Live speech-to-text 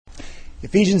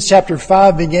Ephesians chapter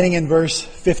 5, beginning in verse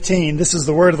 15. This is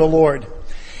the word of the Lord.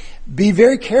 Be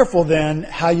very careful then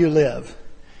how you live,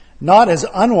 not as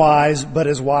unwise, but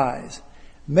as wise,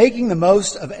 making the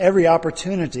most of every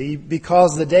opportunity,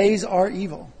 because the days are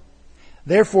evil.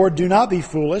 Therefore, do not be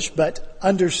foolish, but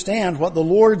understand what the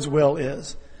Lord's will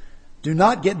is. Do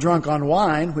not get drunk on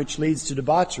wine, which leads to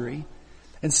debauchery.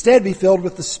 Instead, be filled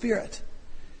with the Spirit.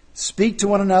 Speak to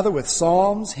one another with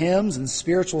psalms, hymns, and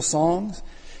spiritual songs.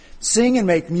 Sing and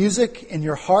make music in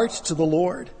your heart to the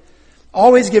Lord,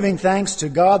 always giving thanks to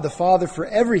God the Father for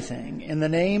everything in the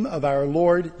name of our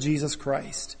Lord Jesus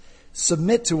Christ.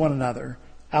 Submit to one another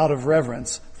out of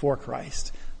reverence for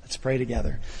Christ. Let's pray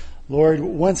together. Lord,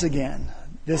 once again,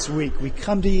 this week we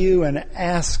come to you and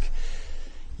ask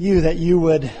you that you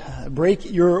would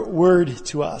break your word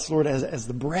to us, Lord, as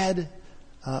the bread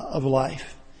of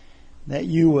life, that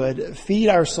you would feed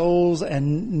our souls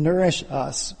and nourish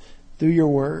us through your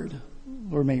word.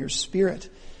 Lord, may your Spirit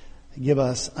give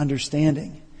us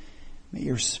understanding. May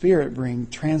your Spirit bring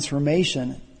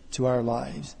transformation to our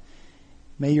lives.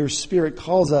 May your Spirit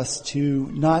cause us to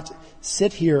not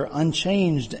sit here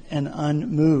unchanged and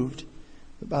unmoved,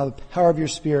 but by the power of your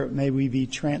Spirit may we be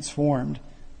transformed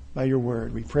by your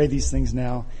word. We pray these things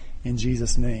now in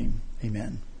Jesus' name.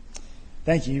 Amen.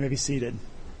 Thank you. You may be seated.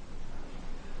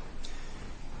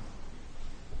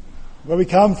 Well, we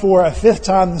come for a fifth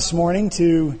time this morning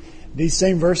to these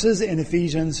same verses in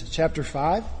Ephesians chapter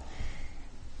 5.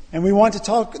 And we want to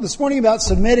talk this morning about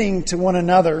submitting to one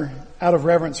another out of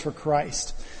reverence for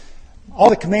Christ.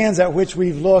 All the commands at which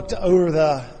we've looked over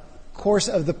the course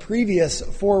of the previous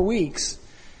 4 weeks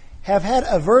have had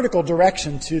a vertical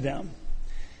direction to them.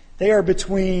 They are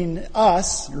between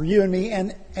us, or you and me,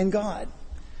 and God.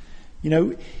 You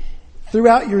know,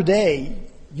 throughout your day,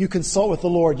 you consult with the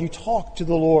Lord. You talk to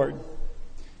the Lord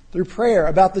through prayer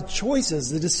about the choices,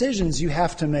 the decisions you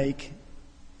have to make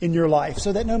in your life,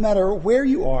 so that no matter where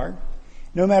you are,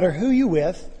 no matter who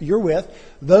you're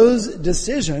with, those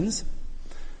decisions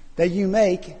that you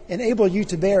make enable you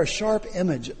to bear a sharp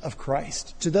image of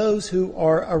Christ to those who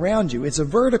are around you. It's a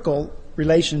vertical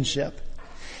relationship.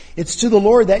 It's to the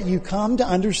Lord that you come to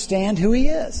understand who He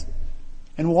is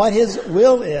and what His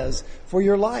will is for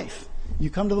your life. You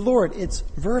come to the Lord. It's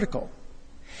vertical.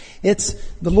 It's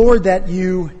the Lord that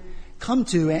you come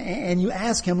to and you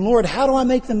ask Him, Lord, how do I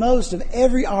make the most of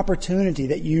every opportunity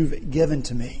that you've given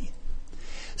to me,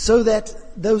 so that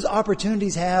those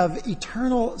opportunities have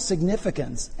eternal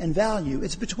significance and value?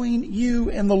 It's between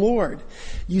you and the Lord.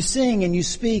 You sing and you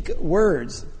speak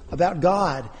words about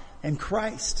God and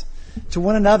Christ to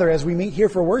one another as we meet here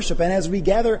for worship and as we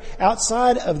gather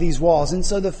outside of these walls. And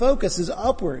so the focus is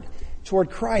upward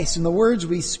toward Christ in the words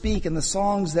we speak and the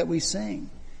songs that we sing.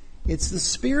 It's the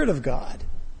Spirit of God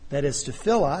that is to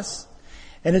fill us.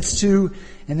 And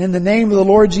in the name of the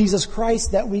Lord Jesus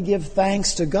Christ that we give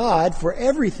thanks to God for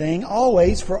everything,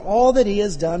 always, for all that He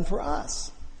has done for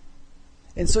us.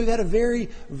 And so we've had a very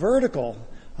vertical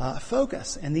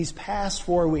focus in these past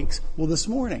 4 weeks. Well, this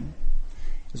morning,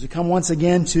 as we come once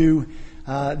again to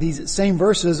these same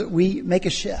verses, we make a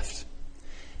shift.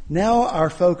 Now our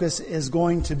focus is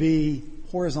going to be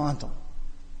horizontal.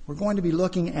 We're going to be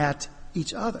looking at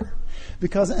each other.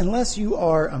 Because unless you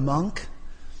are a monk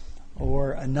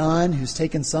or a nun who's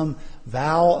taken some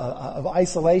vow of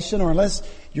isolation, or unless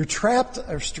you're trapped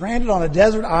or stranded on a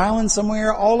desert island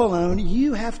somewhere all alone,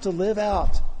 you have to live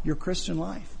out your Christian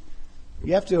life.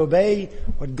 You have to obey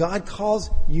what God calls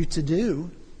you to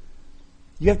do.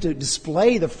 You have to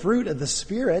display the fruit of the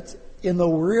Spirit in the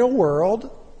real world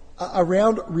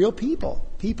around real people.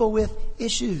 People with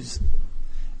issues.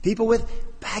 People with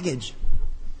baggage.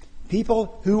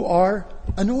 People who are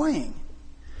annoying.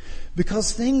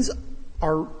 Because things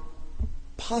are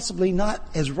possibly not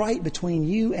as right between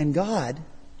you and God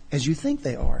as you think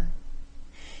they are,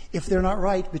 if they're not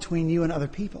right between you and other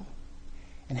people,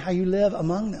 and how you live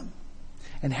among them,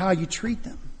 and how you treat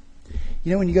them.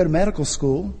 You know, when you go to medical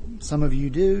school, some of you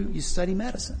do, you study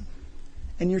medicine,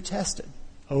 and you're tested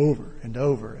over and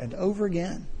over and over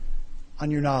again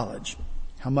on your knowledge.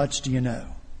 How much do you know?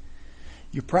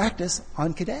 You practice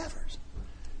on cadavers.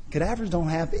 Cadavers don't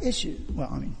have issues. Well,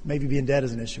 I mean, maybe being dead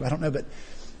is an issue. I don't know, but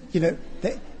you know,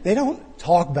 they don't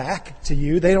talk back to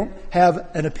you. They don't have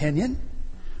an opinion.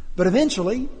 But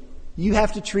eventually, you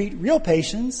have to treat real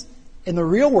patients in the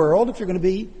real world if you're going to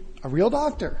be a real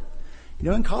doctor. You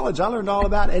know, in college, I learned all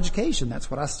about education.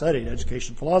 That's what I studied: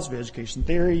 education philosophy, education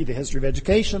theory, the history of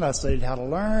education. I studied how to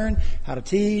learn, how to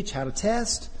teach, how to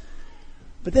test.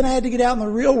 But then I had to get out in the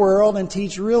real world and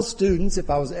teach real students if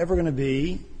I was ever going to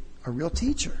be a real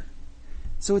teacher.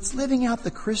 So it's living out the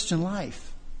Christian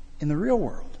life in the real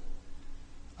world.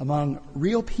 among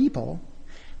real people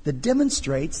that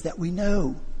demonstrates that we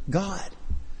know God,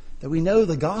 that we know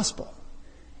the gospel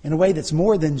in a way that's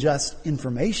more than just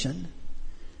information,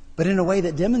 but in a way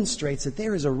that demonstrates that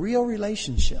there is a real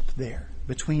relationship there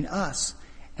between us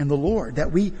and the Lord,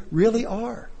 that we really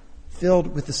are filled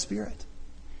with the Spirit,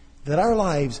 that our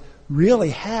lives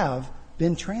really have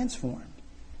been transformed.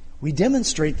 We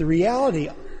demonstrate the reality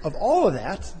of all of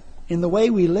that in the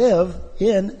way we live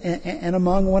in and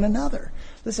among one another.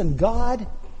 Listen, God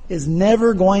is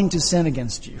never going to sin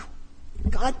against you.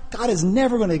 God is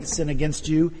never going to sin against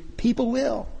you. People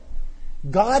will.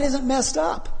 God isn't messed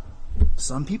up.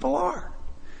 Some people are.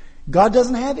 God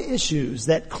doesn't have issues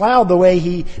that cloud the way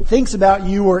He thinks about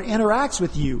you or interacts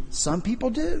with you. Some people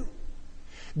do.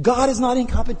 God is not in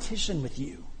competition with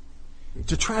you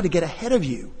to try to get ahead of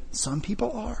you. Some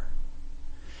people are.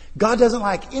 God doesn't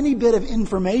like any bit of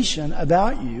information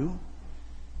about you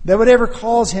that would ever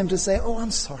cause Him to say, "Oh,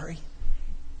 I'm sorry.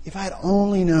 If I had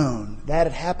only known that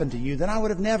had happened to you, then I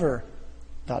would have never ...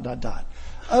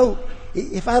 Oh,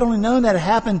 if I'd only known that had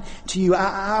happened to you,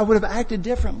 I would have acted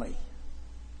differently."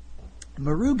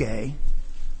 Maruge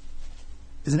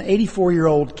is an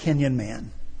 84-year-old Kenyan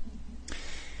man.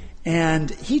 And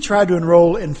he tried to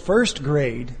enroll in first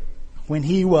grade when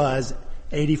he was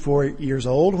 84 years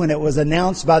old, when it was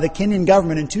announced by the Kenyan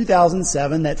government in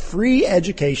 2007 that free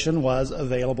education was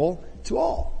available to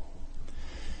all.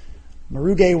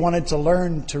 Maruge wanted to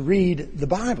learn to read the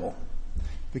Bible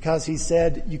because he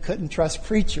said you couldn't trust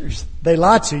preachers. They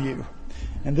lie to you.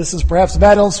 And this is perhaps a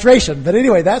bad illustration, but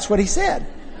anyway, that's what he said.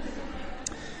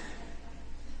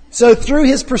 So through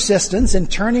his persistence in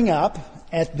turning up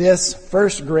at this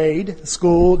first grade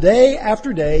school day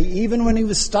after day, even when he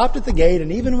was stopped at the gate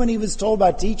and even when he was told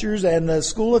by teachers and the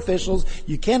school officials,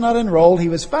 "You cannot enroll," he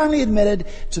was finally admitted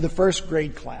to the first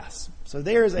grade class. So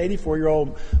there's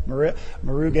 84-year-old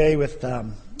Maruge with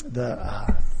the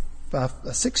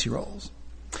 6-year-olds.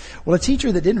 Well, a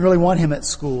teacher that didn't really want him at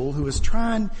school, who was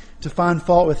trying to find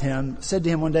fault with him, said to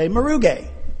him one day, "Maruge,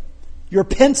 your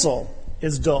pencil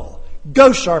is dull.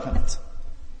 Go sharpen it."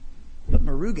 But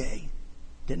Maruge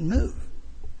didn't move.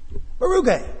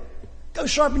 "Maruge, go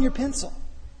sharpen your pencil."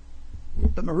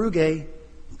 But Maruge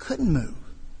couldn't move,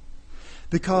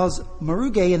 because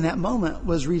Maruge in that moment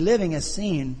was reliving a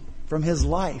scene from his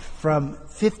life from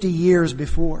 50 years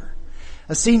before.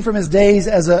 A scene from his days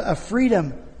as a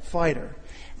freedom fighter,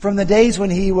 from the days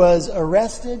when he was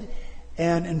arrested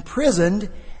and imprisoned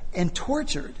and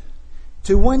tortured,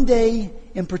 to one day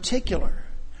in particular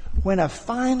when a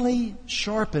finely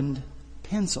sharpened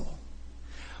pencil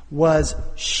was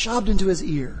shoved into his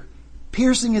ear,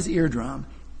 piercing his eardrum,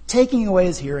 taking away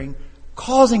his hearing,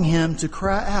 causing him to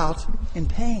cry out in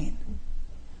pain.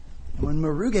 And when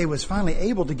Maruge was finally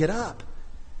able to get up,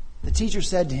 the teacher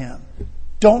said to him,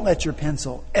 "Don't let your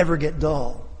pencil ever get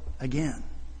dull again."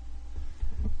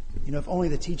 You know, if only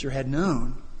the teacher had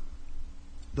known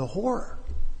the horror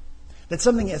that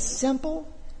something as simple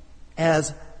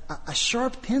as a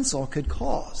sharp pencil could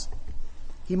cause,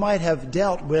 he might have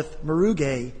dealt with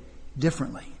Maruge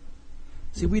differently.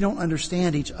 See, we don't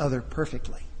understand each other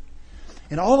perfectly.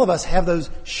 And all of us have those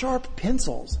sharp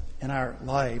pencils in our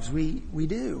lives. We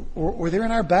do. Or they're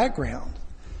in our background.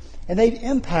 And they've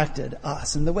impacted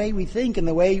us and the way we think and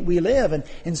the way we live.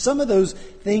 And some of those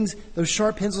things, those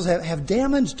sharp pencils have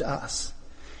damaged us.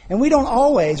 And we don't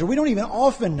always, or we don't even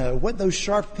often know what those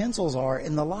sharp pencils are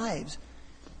in the lives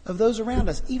of those around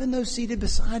us, even those seated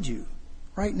beside you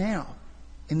right now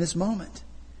in this moment.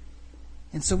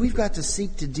 And so we've got to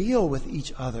seek to deal with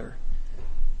each other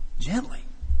gently,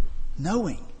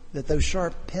 knowing that those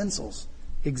sharp pencils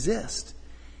exist.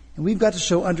 And we've got to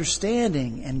show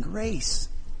understanding and grace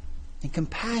and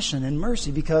compassion and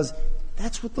mercy, because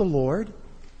that's what the Lord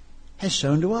has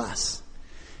shown to us.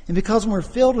 And because when we're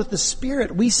filled with the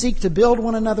Spirit, we seek to build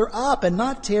one another up and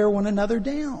not tear one another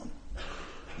down.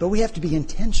 But we have to be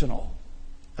intentional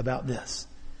about this.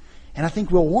 And I think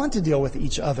we'll want to deal with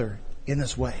each other in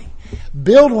this way.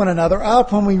 Build one another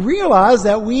up when we realize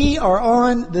that we are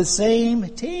on the same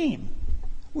team.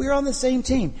 We're on the same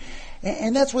team.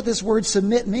 And that's what this word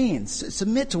submit means.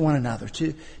 Submit to one another,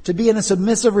 to be in a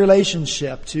submissive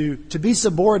relationship, to be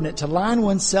subordinate, to line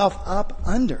oneself up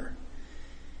under.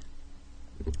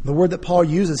 The word that Paul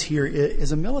uses here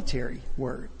is a military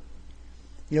word.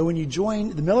 You know, when you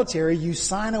join the military, you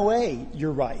sign away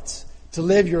your rights to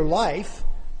live your life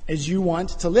as you want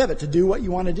to live it, to do what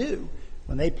you want to do.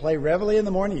 When they play reveille in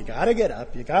the morning, you got to get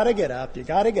up, you got to get up, you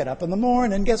got to get up in the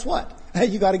morning. And guess what?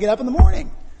 You got to get up in the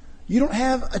morning. You don't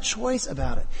have a choice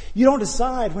about it. You don't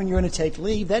decide when you're going to take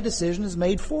leave. That decision is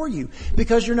made for you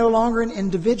because you're no longer an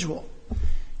individual.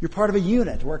 You're part of a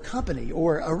unit or a company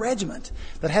or a regiment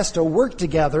that has to work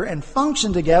together and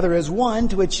function together as one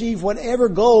to achieve whatever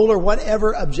goal or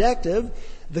whatever objective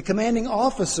the commanding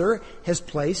officer has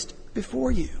placed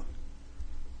before you.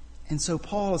 And so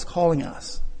Paul is calling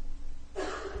us,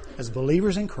 as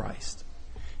believers in Christ,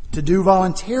 to do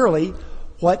voluntarily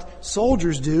what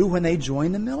soldiers do when they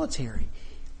join the military.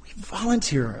 We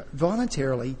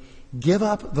voluntarily give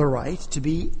up the right to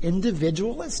be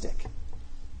individualistic,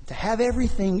 to have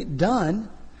everything done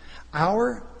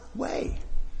our way.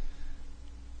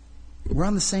 We're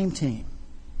on the same team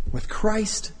with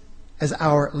Christ as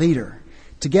our leader.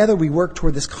 Together we work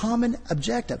toward this common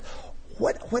objective.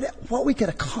 What we could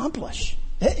accomplish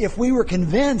if we were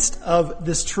convinced of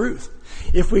this truth,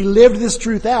 if we lived this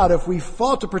truth out, if we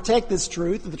fought to protect this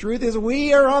truth. The truth is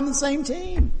we are on the same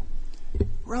team.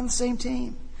 We're on the same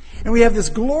team. And we have this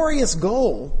glorious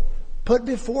goal put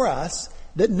before us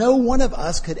that no one of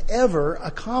us could ever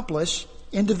accomplish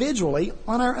individually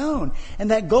on our own.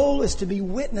 And that goal is to be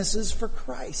witnesses for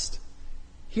Christ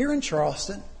here in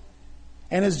Charleston.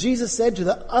 And as Jesus said, to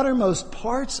the uttermost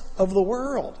parts of the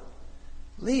world.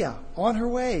 Leah on her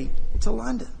way to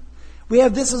London. We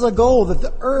have this as a goal, that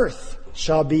the earth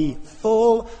shall be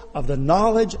full of the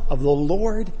knowledge of the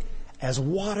Lord as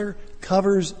water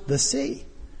covers the sea.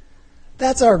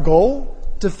 That's our goal,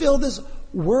 to fill this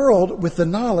world with the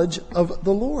knowledge of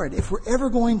the Lord. If we're ever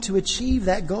going to achieve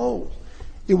that goal,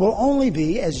 it will only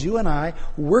be as you and I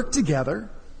work together,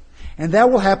 and that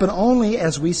will happen only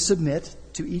as we submit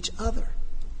to each other,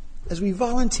 as we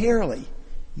voluntarily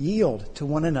yield to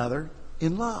one another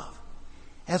in love,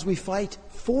 as we fight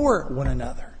for one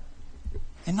another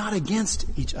and not against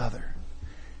each other.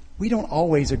 We don't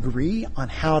always agree on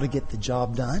how to get the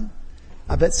job done.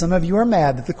 I bet some of you are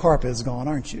mad that the carpet is gone,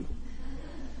 aren't you?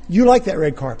 You like that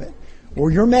red carpet.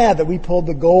 Or you're mad that we pulled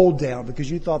the gold down because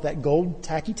you thought that gold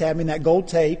tacky tabbing, that gold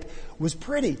tape was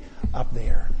pretty up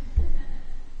there.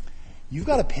 You've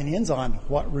got opinions on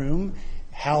what room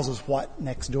houses what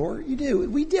next door. You do.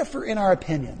 We differ in our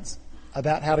opinions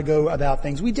about how to go about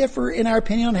things. We differ in our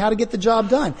opinion on how to get the job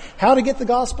done, how to get the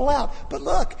gospel out. But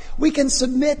look, we can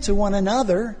submit to one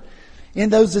another in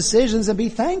those decisions and be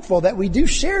thankful that we do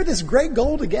share this great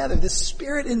goal together, this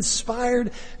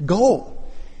Spirit-inspired goal,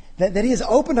 that He has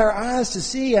opened our eyes to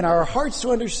see and our hearts to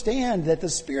understand that the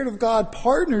Spirit of God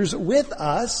partners with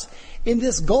us in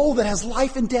this goal that has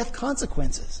life and death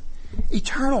consequences,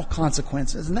 eternal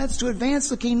consequences, and that's to advance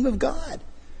the kingdom of God.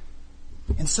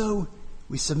 And so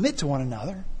we submit to one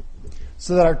another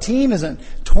so that our team isn't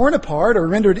torn apart or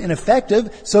rendered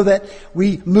ineffective, so that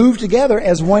we move together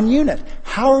as one unit.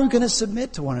 How are we going to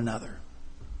submit to one another?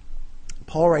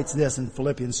 Paul writes this in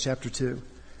Philippians chapter 2.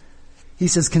 He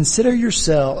says,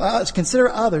 consider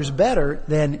others better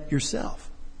than yourself.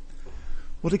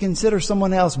 Well, to consider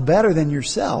someone else better than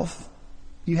yourself,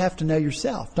 you have to know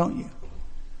yourself, don't you?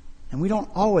 And we don't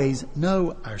always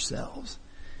know ourselves.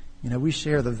 You know, we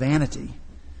share the vanity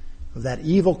of that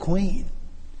evil queen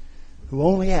who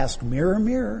only asked, mirror,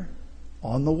 mirror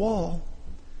on the wall,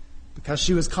 because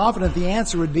she was confident the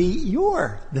answer would be,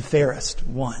 you're the fairest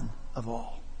one of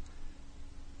all.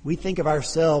 We think of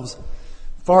ourselves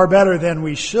far better than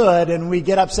we should, and we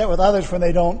get upset with others when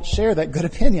they don't share that good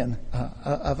opinion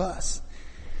of us.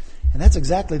 And that's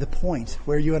exactly the point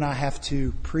where you and I have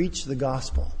to preach the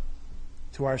gospel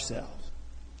to ourselves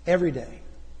every day.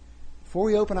 Before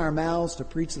we open our mouths to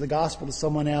preach the gospel to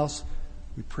someone else,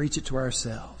 we preach it to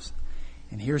ourselves.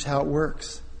 And here's how it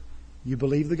works. You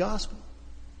believe the gospel.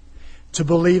 To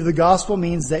believe the gospel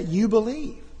means that you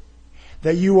believe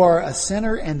that you are a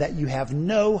sinner and that you have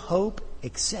no hope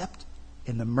except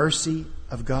in the mercy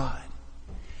of God.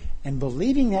 And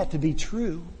believing that to be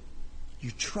true,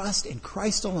 you trust in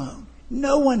Christ alone,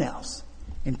 no one else,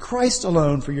 in Christ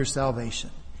alone for your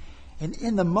salvation. And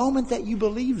in the moment that you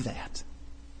believe that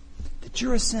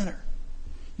you're a sinner,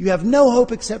 you have no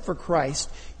hope except for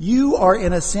Christ, you are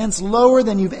in a sense lower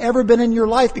than you've ever been in your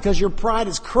life because your pride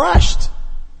is crushed.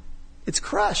 It's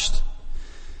crushed.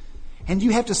 And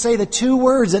you have to say the two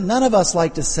words that none of us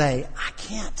like to say, I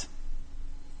can't.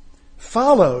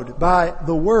 Followed by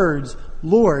the words,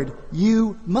 Lord,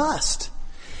 you must.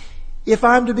 If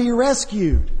I'm to be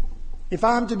rescued, if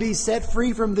I'm to be set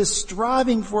free from this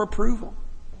striving for approval,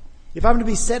 if I'm to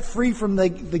be set free from the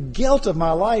guilt of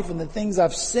my life and the things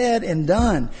I've said and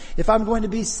done, if I'm going to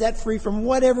be set free from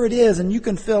whatever it is, and you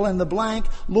can fill in the blank,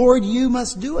 Lord, you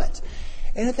must do it.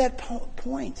 And at that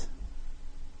point,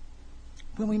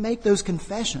 when we make those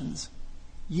confessions,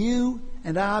 you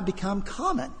and I become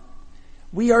common.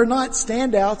 We are not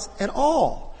standouts at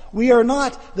all. We are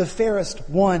not the fairest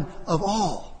one of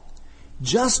all.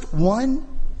 Just one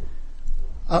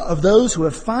of those who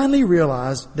have finally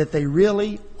realized that they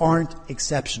really aren't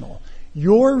exceptional.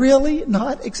 You're really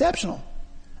not exceptional.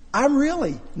 I'm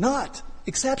really not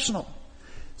exceptional.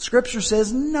 Scripture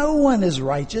says no one is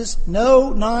righteous.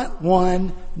 No, not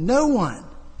one. No one.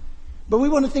 But we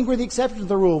want to think we're the exception to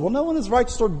the rule. Well, no one is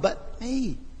righteous, Lord, but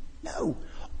me. No.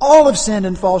 All have sinned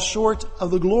and fall short of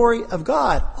the glory of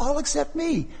God. All except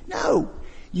me. No.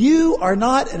 You are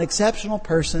not an exceptional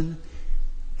person,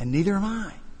 and neither am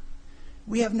I.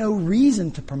 We have no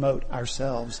reason to promote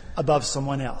ourselves above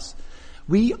someone else.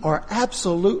 We are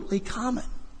absolutely common.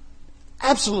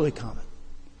 Absolutely common.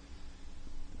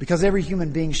 Because every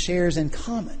human being shares in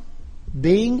common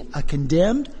being a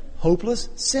condemned, hopeless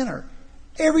sinner.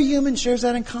 Every human shares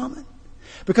that in common.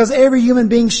 Because every human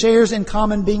being shares in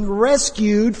common being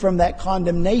rescued from that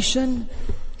condemnation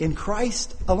in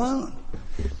Christ alone.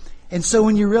 And so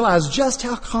when you realize just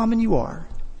how common you are,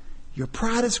 your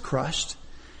pride is crushed,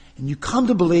 and you come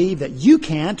to believe that you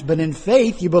can't, but in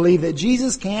faith you believe that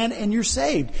Jesus can, and you're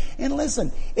saved. And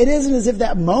listen, it isn't as if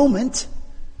that moment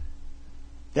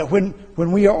that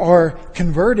when we are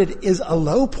converted is a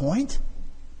low point.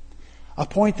 A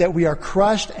point that we are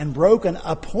crushed and broken,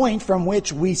 a point from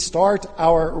which we start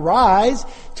our rise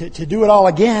to do it all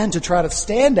again, to try to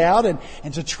stand out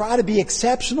and to try to be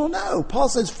exceptional. No, Paul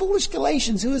says, foolish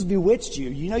Galatians, who has bewitched you?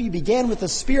 You know, you began with the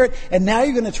Spirit and now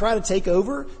you're going to try to take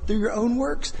over through your own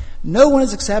works. No one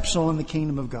is exceptional in the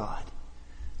kingdom of God.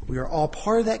 We are all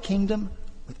part of that kingdom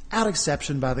without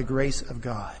exception by the grace of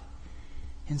God.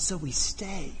 And so we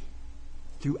stay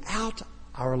throughout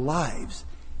our lives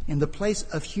in the place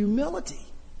of humility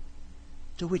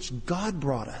to which God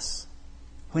brought us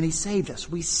when He saved us.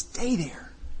 We stay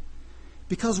there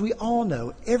because we all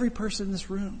know, every person in this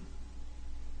room,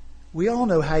 we all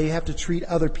know how you have to treat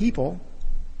other people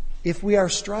if we are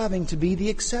striving to be the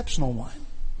exceptional one,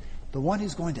 the one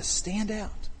who's going to stand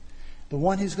out, the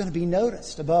one who's going to be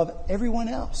noticed above everyone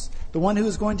else, the one who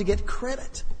is going to get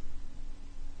credit.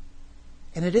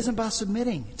 And it isn't by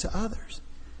submitting to others.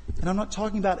 And I'm not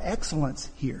talking about excellence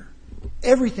here.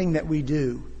 Everything that we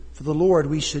do for the Lord,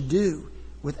 we should do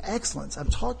with excellence. I'm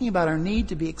talking about our need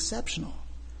to be exceptional.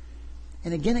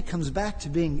 And again, it comes back to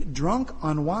being drunk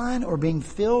on wine or being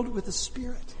filled with the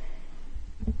Spirit.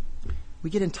 We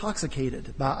get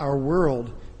intoxicated by our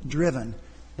world, driven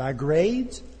by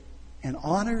grades and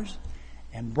honors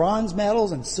and bronze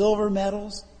medals and silver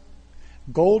medals,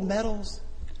 gold medals,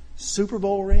 Super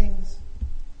Bowl rings,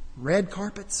 red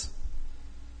carpets.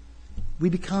 We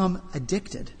become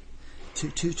addicted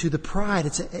to the pride.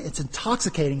 It's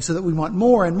intoxicating so that we want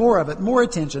more and more of it, more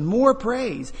attention, more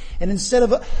praise. And instead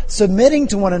of submitting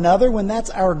to one another when that's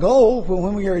our goal,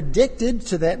 when we are addicted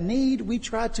to that need, we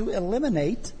try to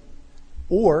eliminate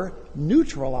or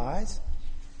neutralize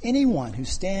anyone who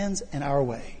stands in our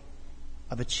way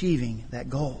of achieving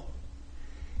that goal.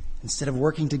 Instead of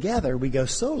working together, we go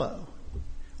solo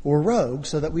or rogue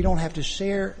so that we don't have to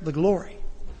share the glory.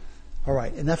 All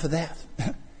right, enough of that.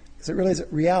 Because it really is a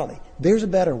reality. There's a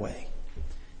better way.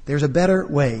 There's a better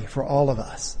way for all of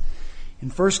us. In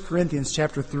 1 Corinthians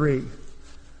chapter 3,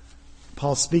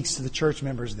 Paul speaks to the church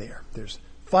members there. There's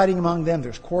fighting among them.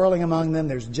 There's quarreling among them.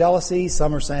 There's jealousy.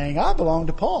 Some are saying, I belong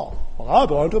to Paul. Well, I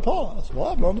belong to Apollos. Well,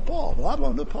 I belong to Paul. Well, I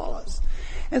belong to Apollos.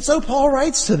 And so Paul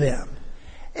writes to them.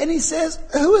 And he says,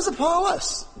 who is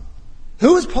Apollos?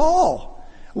 Who is Paul?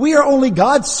 We are only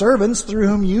God's servants through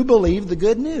whom you believe the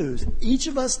good news. Each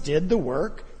of us did the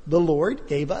work the Lord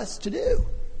gave us to do.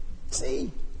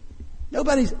 See,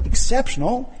 nobody's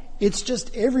exceptional. It's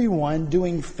just everyone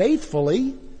doing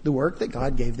faithfully the work that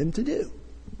God gave them to do.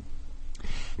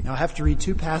 Now I have to read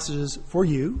two passages for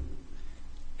you,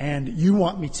 and you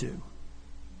want me to.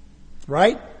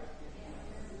 Right?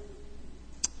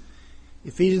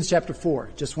 Ephesians chapter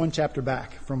 4, just one chapter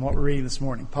back from what we're reading this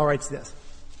morning. Paul writes this.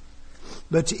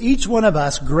 But to each one of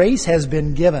us, grace has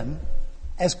been given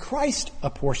as Christ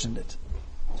apportioned it.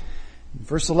 In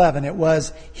verse 11, it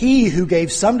was He who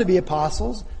gave some to be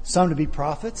apostles, some to be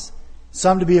prophets,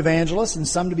 some to be evangelists, and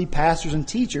some to be pastors and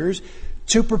teachers,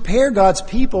 to prepare God's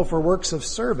people for works of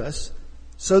service,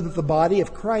 so that the body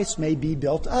of Christ may be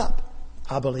built up.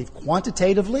 I believe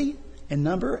quantitatively in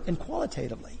number and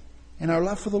qualitatively in our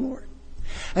love for the Lord.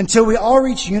 Until we all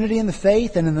reach unity in the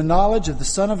faith and in the knowledge of the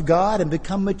Son of God and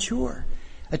become mature,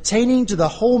 attaining to the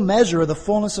whole measure of the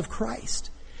fullness of Christ,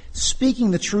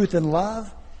 speaking the truth in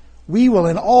love, we will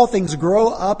in all things grow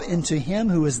up into Him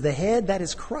who is the head, that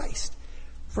is Christ.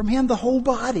 From Him the whole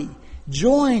body,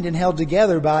 joined and held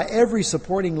together by every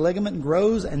supporting ligament,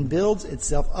 grows and builds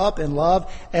itself up in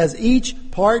love as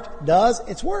each part does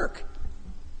its work.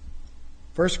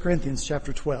 1 Corinthians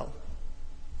chapter 12.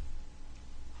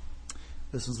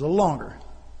 This one's a little longer.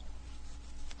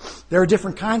 There are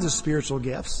different kinds of spiritual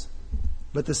gifts,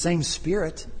 but the same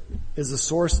Spirit is the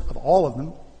source of all of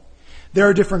them. There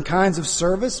are different kinds of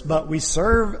service, but we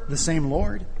serve the same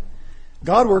Lord.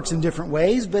 God works in different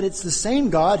ways, but it's the same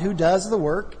God who does the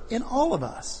work in all of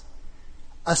us.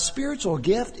 A spiritual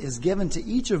gift is given to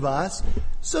each of us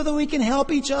so that we can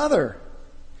help each other.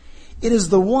 It is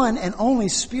the one and only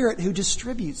Spirit who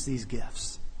distributes these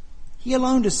gifts. He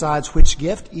alone decides which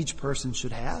gift each person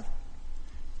should have.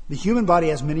 The human body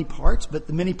has many parts, but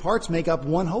the many parts make up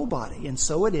one whole body, and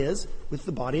so it is with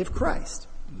the body of Christ.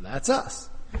 That's us.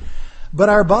 But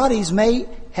our bodies may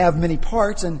have many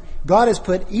parts, and God has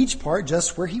put each part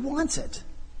just where He wants it.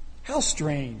 How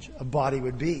strange a body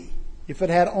would be if it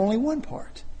had only one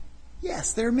part.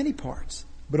 Yes, there are many parts,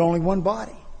 but only one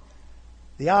body.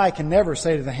 The eye can never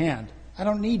say to the hand, I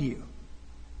don't need you.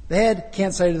 The head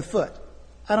can't say to the foot,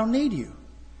 I don't need you.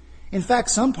 In fact,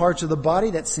 some parts of the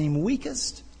body that seem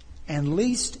weakest and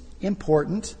least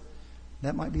important,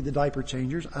 that might be the diaper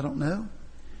changers, I don't know,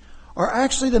 are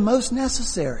actually the most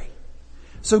necessary.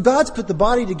 So God's put the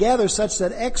body together such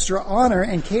that extra honor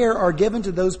and care are given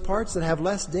to those parts that have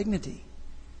less dignity.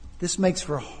 This makes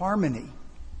for harmony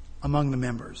among the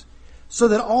members, so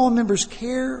that all members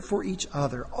care for each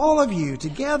other. All of you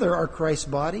together are Christ's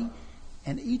body,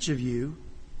 and each of you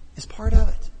is part of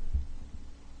it.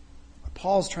 What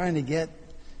Paul's trying to get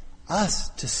us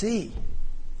to see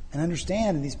and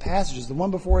understand in these passages, the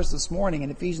one before us this morning in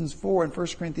Ephesians 4 and 1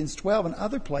 Corinthians 12 and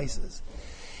other places,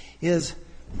 is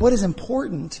what is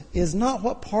important is not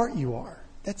what part you are.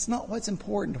 That's not what's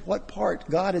important, what part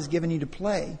God has given you to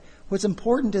play. What's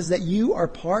important is that you are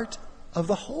part of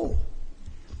the whole.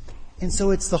 And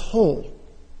so it's the whole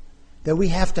that we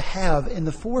have to have in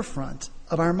the forefront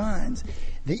of our minds.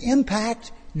 The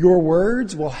impact your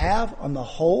words will have on the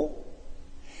whole,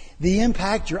 the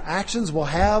impact your actions will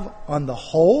have on the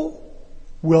whole.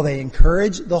 Will they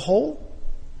encourage the whole?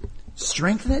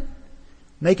 Strengthen it?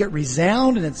 Make it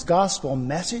resound in its gospel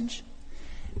message?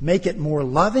 Make it more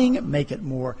loving? Make it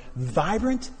more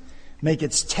vibrant? Make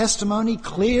its testimony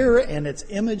clear and its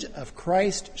image of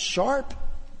Christ sharp?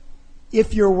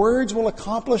 If your words will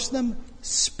accomplish them,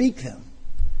 speak them.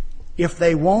 If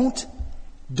they won't,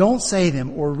 don't say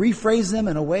them or rephrase them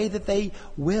in a way that they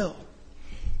will.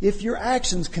 If your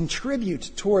actions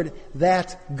contribute toward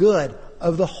that good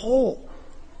of the whole,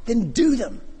 then do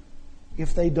them.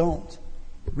 If they don't,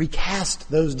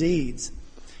 recast those deeds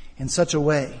in such a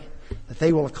way that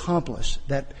they will accomplish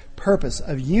that purpose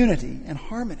of unity and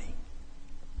harmony.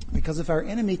 Because if our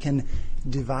enemy can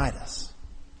divide us,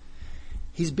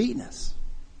 he's beaten us.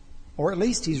 Or at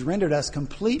least he's rendered us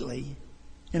completely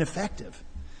ineffective.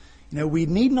 We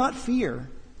need not fear,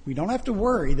 we don't have to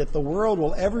worry that the world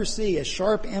will ever see a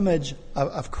sharp image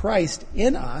of Christ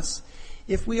in us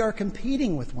if we are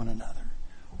competing with one another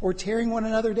or tearing one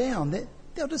another down.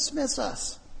 They'll dismiss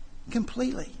us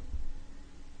completely.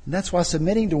 And that's why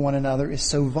submitting to one another is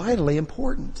so vitally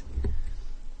important.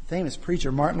 Famous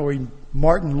preacher Martin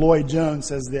Lloyd-Jones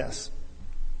says this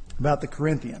about the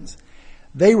Corinthians.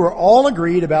 They were all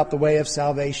agreed about the way of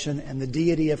salvation and the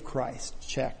deity of Christ.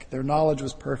 Check. Their knowledge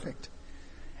was perfect.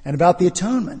 And about the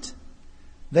atonement.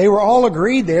 They were all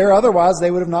agreed there, otherwise they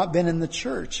would have not been in the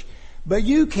church. But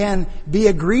you can be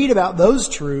agreed about those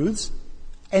truths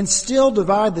and still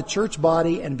divide the church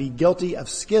body and be guilty of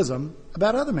schism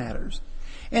about other matters.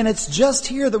 And it's just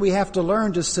here that we have to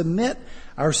learn to submit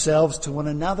ourselves to one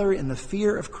another in the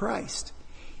fear of Christ.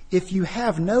 If you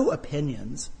have no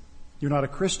opinions, you're not a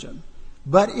Christian.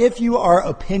 But if you are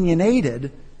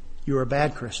opinionated, you're a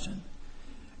bad Christian.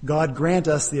 God grant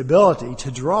us the ability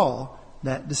to draw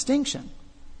that distinction.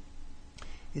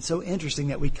 It's so interesting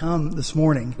that we come this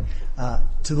morning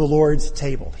to the Lord's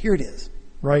table. Here it is,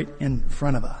 right in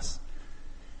front of us.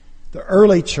 The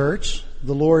early church,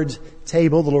 the Lord's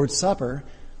table, the Lord's Supper,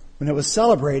 when it was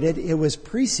celebrated, it was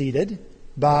preceded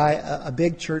by a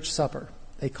big church supper.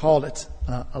 They called it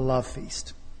a love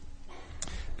feast.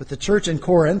 But the church in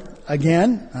Corinth,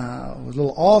 again, was a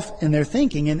little off in their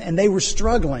thinking, and they were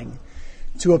struggling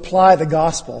to apply the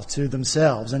gospel to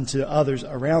themselves and to others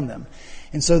around them.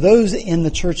 And so those in the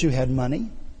church who had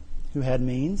money, who had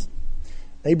means,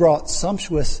 they brought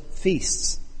sumptuous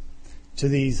feasts to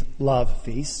these love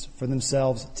feasts for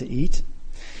themselves to eat.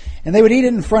 And they would eat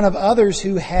it in front of others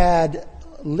who had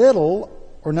little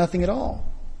or nothing at all.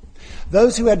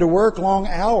 Those who had to work long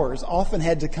hours often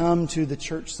had to come to the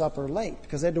church supper late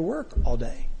because they had to work all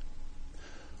day.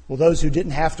 Well, those who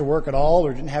didn't have to work at all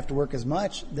or didn't have to work as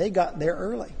much, they got there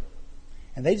early.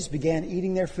 And they just began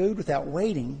eating their food without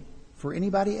waiting for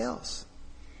anybody else.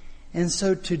 And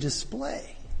so to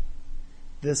display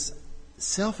this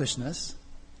selfishness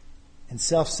and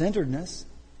self-centeredness,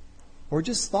 or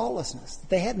just thoughtlessness.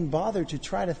 They hadn't bothered to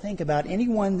try to think about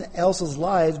anyone else's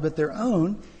lives but their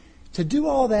own, to do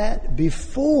all that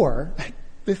before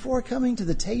coming to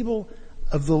the table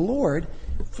of the Lord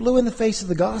flew in the face of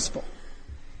the gospel.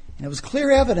 And it was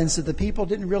clear evidence that the people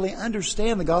didn't really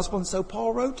understand the gospel, and so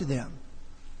Paul wrote to them.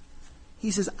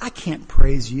 He says, I can't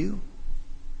praise you,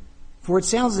 for it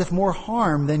sounds as if more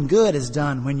harm than good is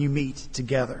done when you meet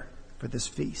together for this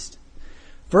feast.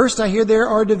 First, I hear there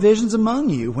are divisions among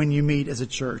you when you meet as a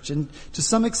church, and to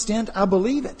some extent I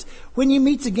believe it. When you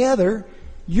meet together,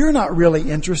 you're not really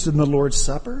interested in the Lord's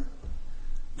Supper.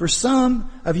 For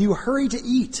some of you hurry to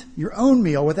eat your own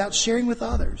meal without sharing with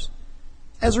others.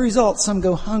 As a result, some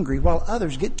go hungry while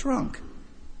others get drunk.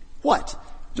 What?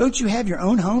 Don't you have your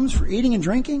own homes for eating and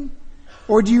drinking?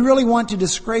 Or do you really want to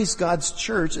disgrace God's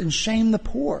church and shame the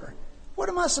poor? What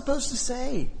am I supposed to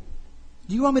say?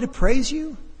 Do you want me to praise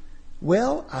you?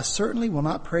 Well, I certainly will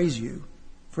not praise you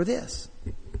for this.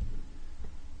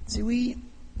 See, we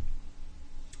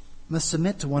must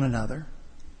submit to one another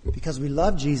because we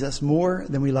love Jesus more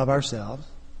than we love ourselves,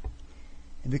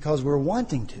 and because we're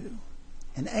wanting to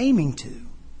and aiming to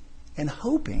and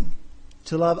hoping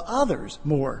to love others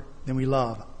more than we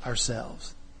love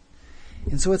ourselves.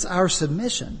 And so it's our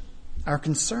submission, our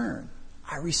concern,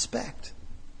 our respect,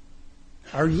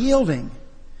 our yielding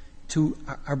to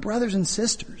our brothers and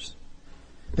sisters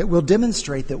that will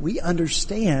demonstrate that we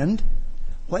understand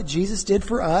what Jesus did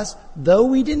for us, though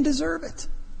we didn't deserve it.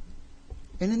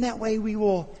 And in that way, we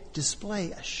will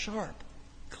display a sharp,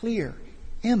 clear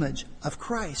image of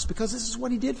Christ, because this is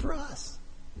what He did for us,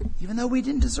 even though we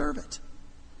didn't deserve it.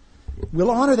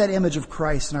 We'll honor that image of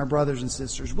Christ in our brothers and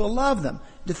sisters. We'll love them,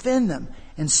 defend them,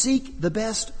 and seek the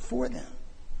best for them.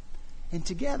 And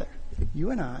together,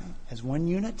 you and I, as one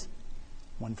unit,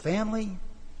 one family,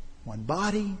 one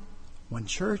body, one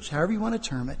church, however you want to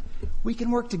term it, we can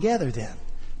work together then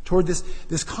toward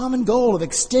this common goal of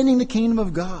extending the kingdom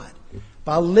of God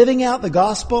by living out the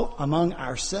gospel among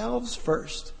ourselves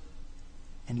first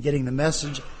and getting the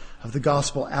message of the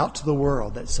gospel out to the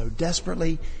world that so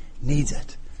desperately needs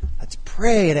it. Let's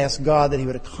pray and ask God that He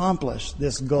would accomplish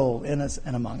this goal in us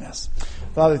and among us.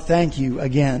 Father, thank you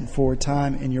again for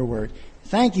time in your word.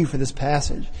 Thank you for this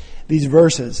passage, these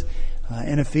verses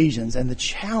in Ephesians, and the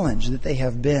challenge that they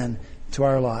have been to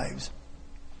our lives.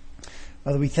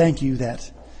 Father, we thank you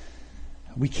that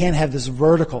we can have this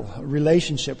vertical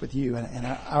relationship with you, and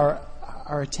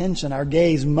our attention, our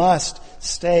gaze must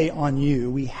stay on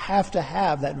you. We have to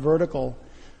have that vertical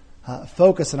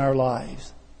focus in our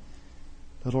lives.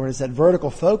 But Lord, it's that vertical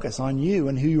focus on you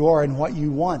and who you are and what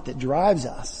you want that drives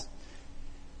us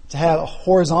to have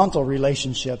horizontal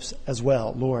relationships as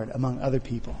well, Lord, among other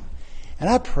people. And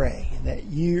I pray that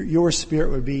your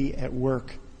Spirit would be at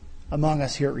work among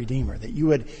us here at Redeemer, that you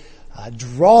would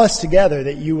draw us together,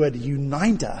 that you would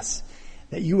unite us,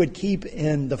 that you would keep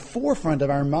in the forefront of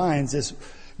our minds this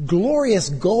glorious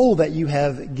goal that you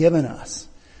have given us,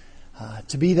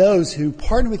 to be those who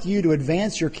partner with you to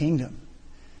advance your kingdom,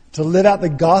 to live out the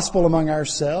gospel among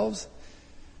ourselves,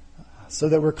 so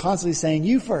that we're constantly saying,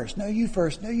 you first, no, you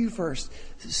first, no, you first,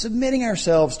 submitting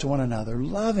ourselves to one another,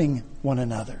 loving one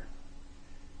another,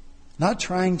 not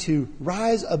trying to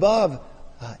rise above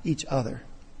each other.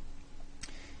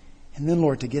 And then,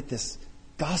 Lord, to get this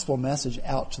gospel message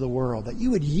out to the world, that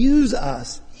you would use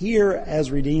us here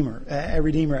as Redeemer,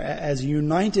 as a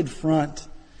united front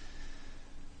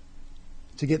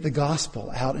to get the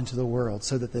gospel out into the world,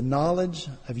 so that the knowledge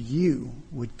of you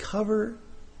would cover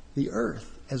the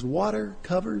earth as water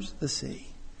covers the sea.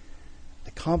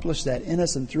 Accomplish that in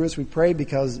us and through us, we pray,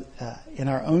 because in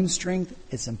our own strength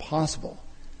it's impossible.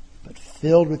 But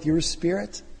filled with your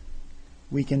Spirit,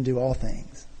 we can do all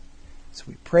things. So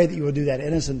we pray that you will do that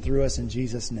in us and through us in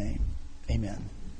Jesus' name. Amen.